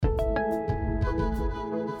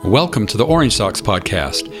Welcome to the Orange Socks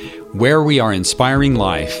Podcast, where we are inspiring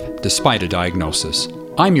life despite a diagnosis.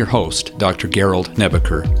 I'm your host, Dr. Gerald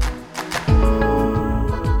Nebaker.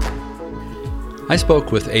 I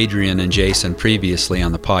spoke with Adrian and Jason previously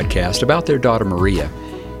on the podcast about their daughter Maria.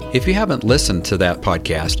 If you haven't listened to that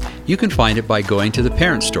podcast, you can find it by going to the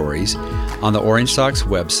Parent Stories on the Orange Socks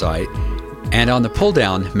website and on the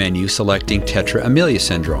pull-down menu selecting Tetra Amelia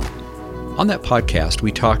syndrome. On that podcast,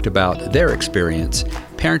 we talked about their experience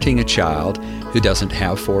parenting a child who doesn't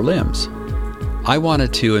have four limbs. I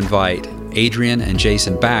wanted to invite Adrian and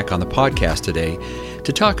Jason back on the podcast today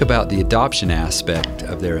to talk about the adoption aspect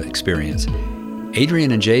of their experience.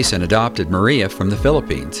 Adrian and Jason adopted Maria from the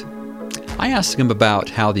Philippines. I asked them about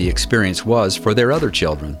how the experience was for their other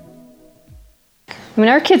children.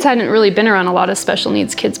 Our kids hadn't really been around a lot of special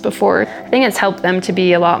needs kids before. I think it's helped them to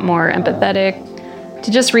be a lot more empathetic,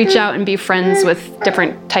 to just reach out and be friends with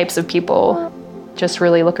different types of people. Just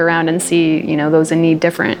really look around and see, those in need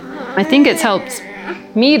different. I think it's helped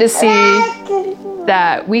me to see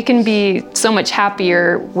that we can be so much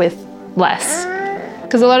happier with less.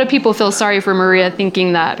 Because a lot of people feel sorry for Maria,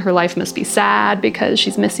 thinking that her life must be sad because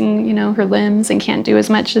she's missing, her limbs and can't do as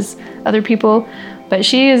much as other people. But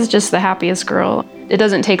she is just the happiest girl. It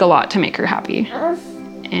doesn't take a lot to make her happy.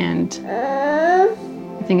 And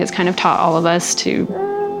I think it's kind of taught all of us to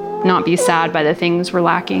not be sad by the things we're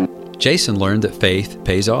lacking. Jason learned that faith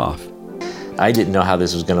pays off. I didn't know how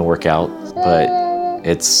this was going to work out, but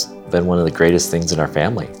it's been one of the greatest things in our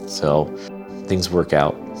family. So things work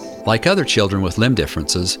out. Like other children with limb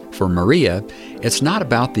differences, for Maria, it's not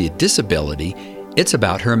about the disability, it's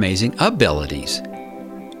about her amazing abilities.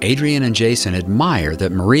 Adrian and Jason admire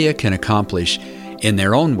that Maria can accomplish, in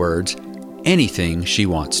their own words, anything she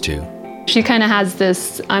wants to. She kind of has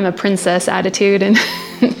this I'm a princess attitude, and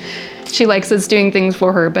she likes us doing things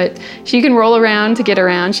for her, but she can roll around to get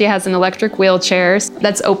around. She has an electric wheelchair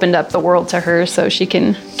that's opened up the world to her, so she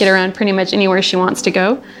can get around pretty much anywhere she wants to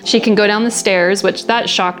go. She can go down the stairs, which that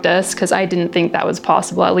shocked us because I didn't think that was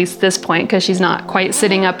possible, at least this point, because she's not quite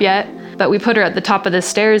sitting up yet. But we put her at the top of the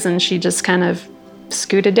stairs and she just kind of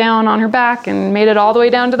scooted down on her back and made it all the way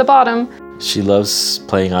down to the bottom. She loves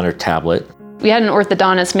playing on her tablet. We had an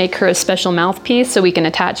orthodontist make her a special mouthpiece so we can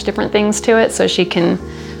attach different things to it so she can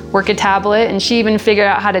work a tablet, and she even figured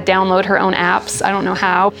out how to download her own apps. I don't know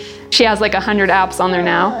how. She has like 100 apps on there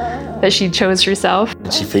now that she chose herself.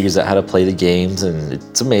 And she figures out how to play the games, and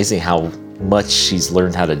it's amazing how much she's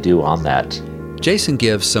learned how to do on that. Jason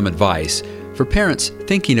gives some advice for parents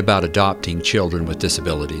thinking about adopting children with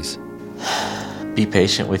disabilities. Be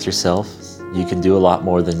patient with yourself. You can do a lot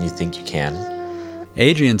more than you think you can.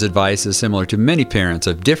 Adrian's advice is similar to many parents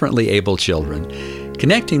of differently able children.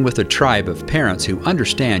 Connecting with a tribe of parents who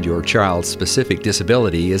understand your child's specific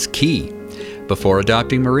disability is key. Before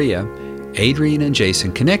adopting Maria, Adrian and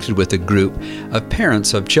Jason connected with a group of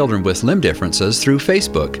parents of children with limb differences through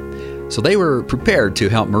Facebook, so they were prepared to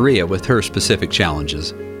help Maria with her specific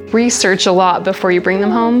challenges. Research a lot before you bring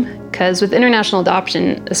them home, because with international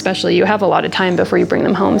adoption especially, you have a lot of time before you bring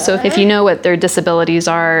them home. So if you know what their disabilities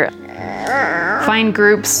are, find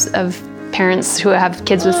groups of parents who have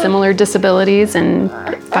kids with similar disabilities and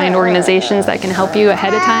find organizations that can help you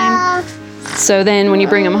ahead of time. So then when you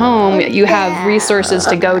bring them home, you have resources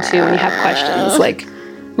to go to when you have questions. Like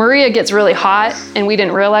Maria gets really hot, and we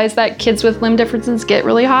didn't realize that kids with limb differences get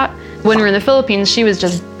really hot. When we were in the Philippines, she was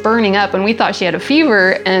just burning up and we thought she had a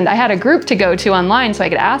fever, and I had a group to go to online so I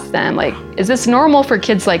could ask them, is this normal for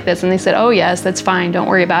kids like this? And they said, oh yes, that's fine, don't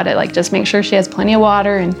worry about it. Just make sure she has plenty of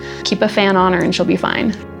water and keep a fan on her and she'll be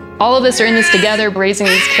fine. All of us are in this together, raising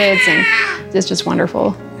these kids, and it's just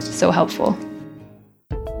wonderful. It's so helpful.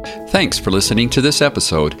 Thanks for listening to this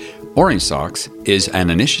episode. Orange Socks is an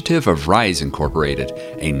initiative of Rise Incorporated,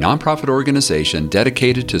 a nonprofit organization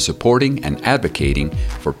dedicated to supporting and advocating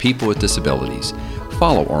for people with disabilities.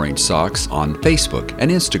 Follow Orange Socks on Facebook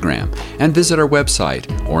and Instagram, and visit our website,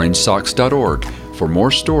 orangesocks.org, for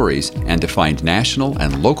more stories and to find national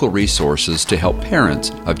and local resources to help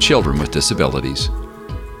parents of children with disabilities.